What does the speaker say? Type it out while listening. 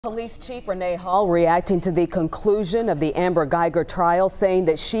Police Chief Renee Hall reacting to the conclusion of the Amber Guyger trial, saying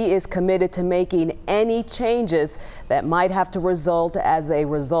that she is committed to making any changes that might have to result as a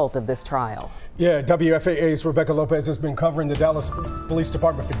result of this trial. Yeah, WFAA's Rebecca Lopez has been covering the Dallas Police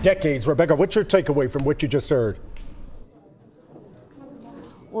Department for decades. Rebecca, what's your takeaway from what you just heard?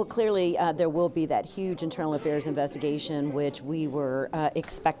 Well, clearly there will be that huge internal affairs investigation, which we were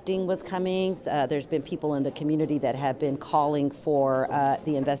expecting was coming. There's been people in the community that have been calling for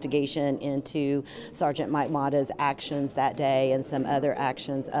the investigation into Sergeant Mike Mata's actions that day and some other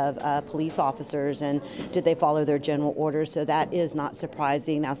actions of police officers, and did they follow their general orders. So that is not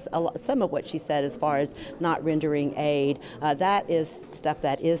surprising. Now, some of what she said as far as not rendering aid, that is stuff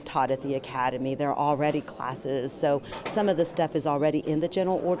that is taught at the academy. There are already classes, so some of the stuff is already in the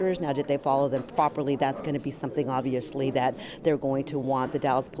general orders. Now, did they follow them properly? That's going to be something, obviously, that they're going to want the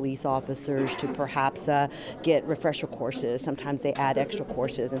Dallas police officers to perhaps get refresher courses. Sometimes they add extra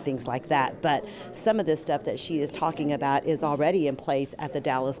courses and things like that. But some of this stuff that she is talking about is already in place at the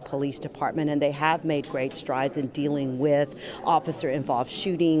Dallas Police Department, and they have made great strides in dealing with officer-involved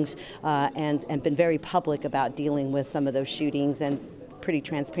shootings and been very public about dealing with some of those shootings, and pretty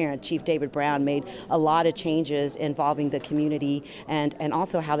transparent. Chief David Brown made a lot of changes involving the community and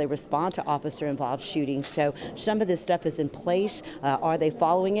also how they respond to officer-involved shootings. So some of this stuff is in place. Are they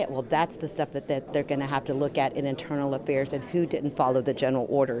following it? Well, that's the stuff that they're going to have to look at in internal affairs and who didn't follow the general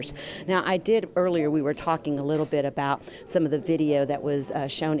orders. Now, I did earlier, we were talking a little bit about some of the video that was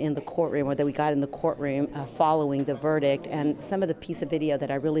shown in the courtroom, or that we got in the courtroom following the verdict. And some of the piece of video that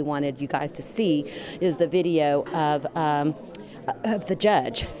I really wanted you guys to see is the video of the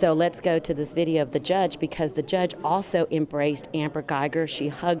judge. So let's go to this video of the judge, because the judge also embraced Amber Guyger. She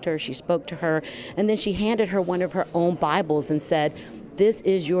hugged her, she spoke to her, and then she handed her one of her own Bibles and said, "This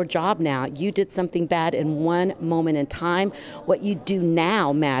is your job now. You did something bad in one moment in time. What you do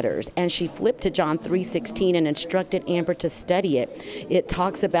now matters." And she flipped to John 3:16 and instructed Amber to study it. It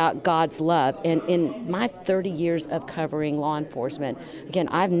talks about God's love. And in my 30 years of covering law enforcement, again,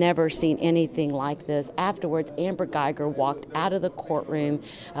 I've never seen anything like this. Afterwards, Amber Guyger walked out of the courtroom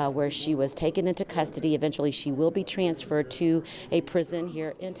where she was taken into custody. Eventually, she will be transferred to a prison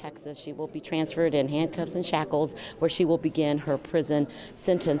here in Texas. She will be transferred in handcuffs and shackles, where she will begin her prison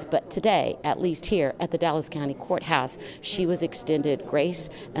sentence. But today, at least here at the Dallas County Courthouse, she was extended grace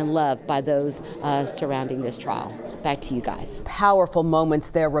and love by those surrounding this trial. Back to you guys. Powerful moments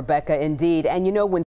there, Rebecca, indeed. And you know, when